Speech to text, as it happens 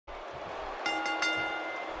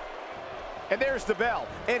And there's the bell.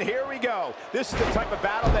 And here we go. This is the type of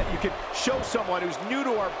battle that you can show someone who's new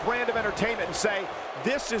to our brand of entertainment and say,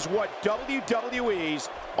 this is what WWE's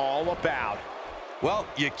all about. Well,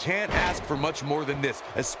 you can't ask for much more than this,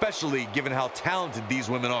 especially given how talented these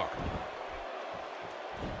women are.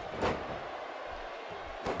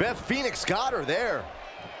 Beth Phoenix got her there.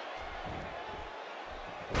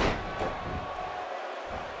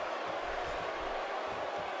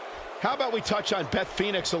 How about we touch on Beth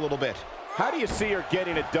Phoenix a little bit? How do you see her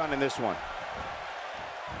getting it done in this one?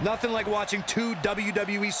 Nothing like watching two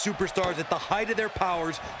WWE superstars at the height of their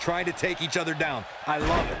powers trying to take each other down. I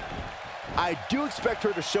love it. I do expect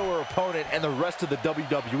her to show her opponent and the rest of the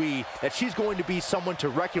WWE that she's going to be someone to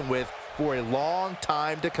reckon with for a long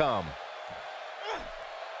time to come.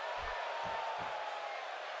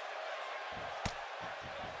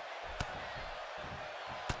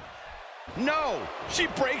 No, she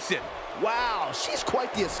breaks it. Wow, she's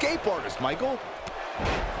quite the escape artist, Michael.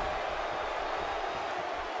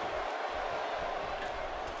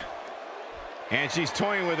 And she's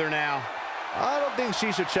toying with her now. I don't think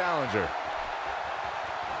she should challenge her.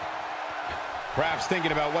 Perhaps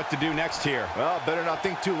thinking about what to do next here. Well, better not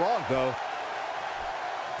think too long, though.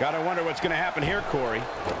 Gotta wonder what's gonna happen here, Corey.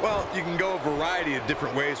 Well, you can go a variety of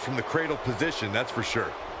different ways from the cradle position, that's for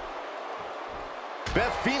sure.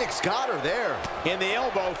 Beth Phoenix got her there. And the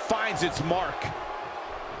elbow finds its mark.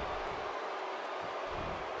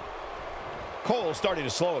 Cole starting to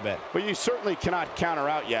slow a bit, but you certainly cannot counter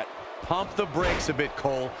out yet. Pump the brakes a bit,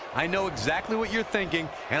 Cole. I know exactly what you're thinking,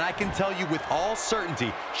 and I can tell you with all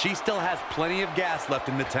certainty, she still has plenty of gas left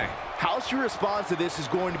in the tank. How she responds to this is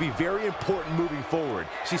going to be very important moving forward.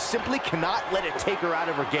 She simply cannot let it take her out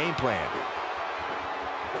of her game plan.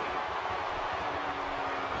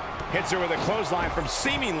 Hits her with a clothesline from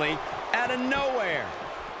seemingly out of nowhere.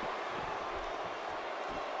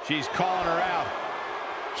 She's calling her out.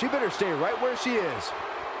 She better stay right where she is.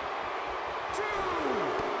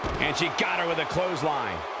 And she got her with a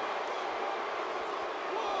clothesline.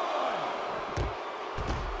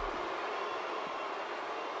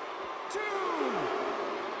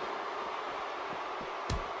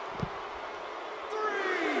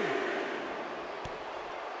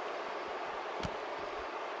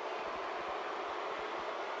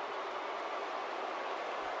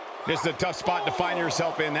 This is a tough spot to find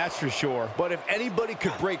yourself in, that's for sure. But if anybody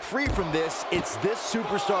could break free from this, it's this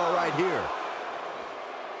superstar right here.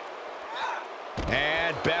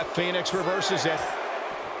 And Beth Phoenix reverses it.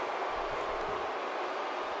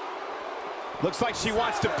 Looks like she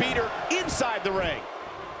wants to beat her inside the ring.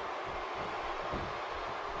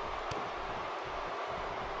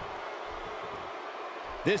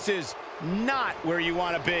 This is not where you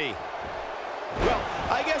want to be. Well,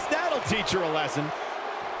 I guess that'll teach her a lesson.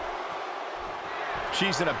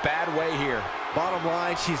 She's in a bad way here. Bottom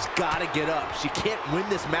line, she's got to get up. She can't win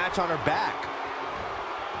this match on her back.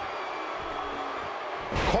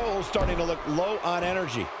 Cole's starting to look low on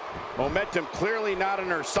energy. Momentum clearly not on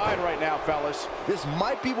her side right now, fellas. This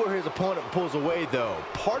might be where his opponent pulls away, though.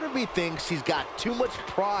 Part of me thinks he's got too much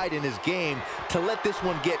pride in his game to let this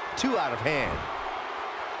one get too out of hand.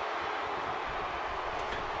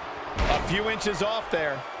 A few inches off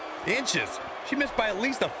there. Inches? She missed by at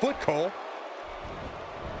least a foot, Cole.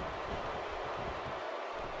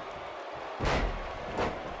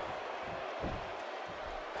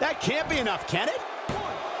 That can't be enough, can it? 1,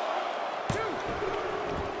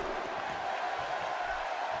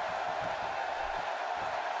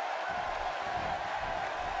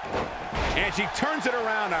 2. And she turns it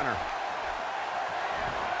around on her.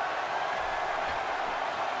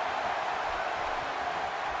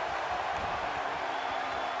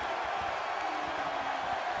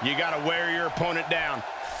 You got to wear your opponent down.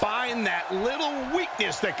 Find that little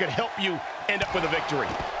weakness that could help you end up with a victory.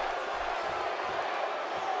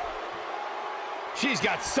 She's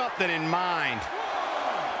got something in mind.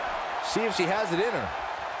 See if she has it in her.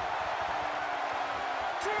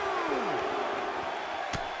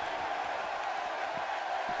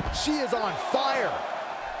 2. She is on fire.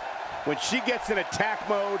 When she gets in attack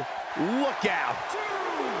mode, look out.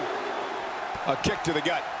 2. A kick to the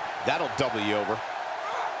gut. That'll double you over. 3.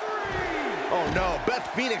 Oh no, Beth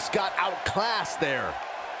Phoenix got outclassed there.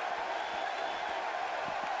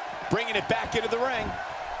 Bringing it back into the ring.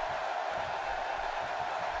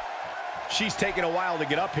 She's taking a while to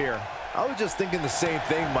get up here. I was just thinking the same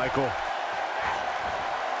thing, Michael.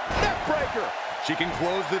 Neck breaker. She can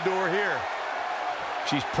close the door here.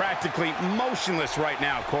 She's practically motionless right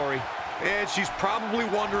now, Corey. And she's probably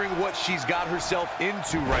wondering what she's got herself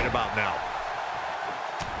into right about now.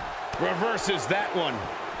 Reverses that one.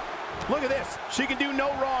 Look at this. She can do no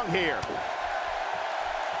wrong here.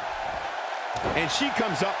 And she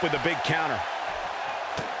comes up with a big counter.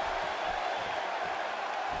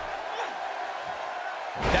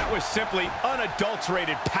 That was simply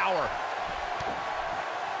unadulterated power.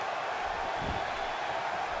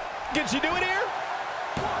 Can she do it here?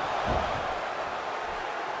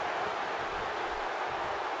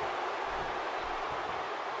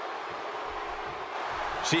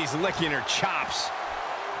 She's licking her chops.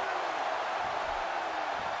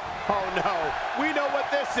 Oh no, we know what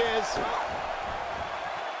this is.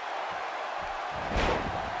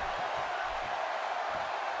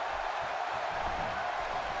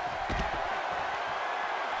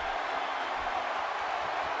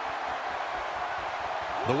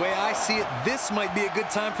 The way I see it, this might be a good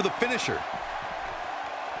time for the finisher.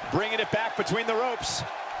 Bringing it back between the ropes.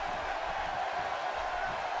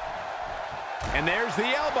 And there's the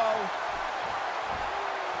elbow.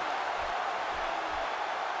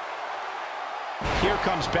 Here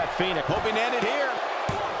comes Beth Phoenix, hoping to end it here.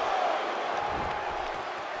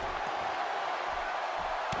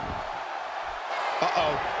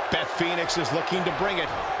 Uh-oh, Beth Phoenix is looking to bring it.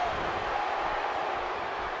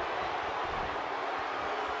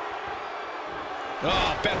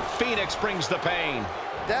 Oh, Beth Phoenix brings the pain.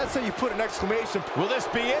 That's how you put an exclamation. Will this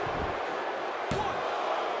be it?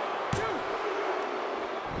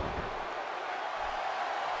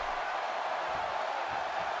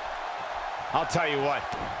 I'll tell you what,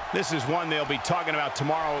 this is one they'll be talking about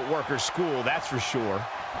tomorrow at work or school, that's for sure.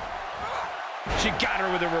 She got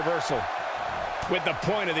her with a reversal. With the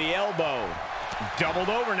point of the elbow. Doubled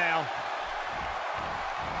over now.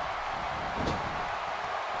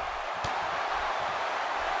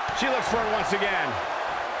 She looks for it once again.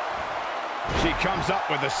 She comes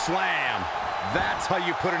up with a slam. That's how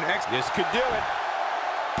you put an X. This could do it.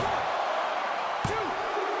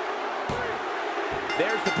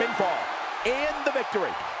 There's the pinfall and the victory.